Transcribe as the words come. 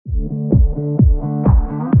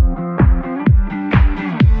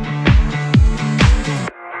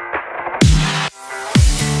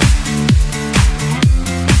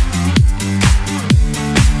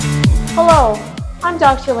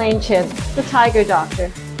Dr. Elaine Chin, the Tiger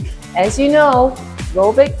Doctor. As you know,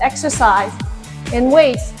 aerobic exercise and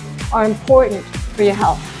weights are important for your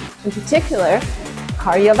health. In particular,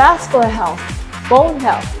 cardiovascular health, bone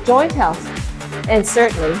health, joint health, and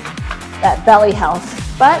certainly that belly health.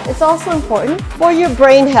 But it's also important for your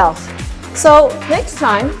brain health. So next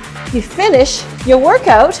time you finish your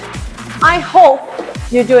workout, I hope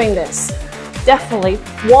you're doing this. Definitely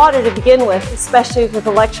water to begin with, especially with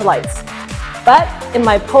electrolytes. But in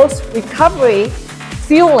my post-recovery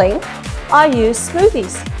fueling, I use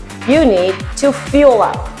smoothies. You need to fuel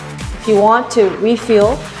up. If you want to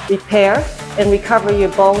refuel, repair, and recover your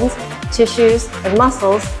bones, tissues, and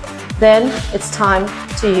muscles, then it's time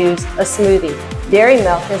to use a smoothie. Dairy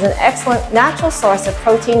milk is an excellent natural source of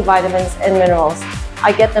protein, vitamins, and minerals.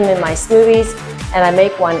 I get them in my smoothies, and I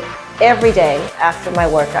make one every day after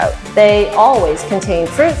my workout. They always contain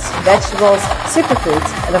fruits, vegetables,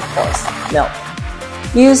 superfoods, and of course, milk.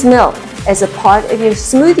 Use milk as a part of your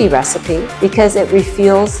smoothie recipe because it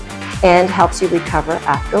refuels and helps you recover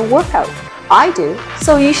after a workout. I do,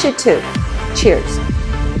 so you should too. Cheers.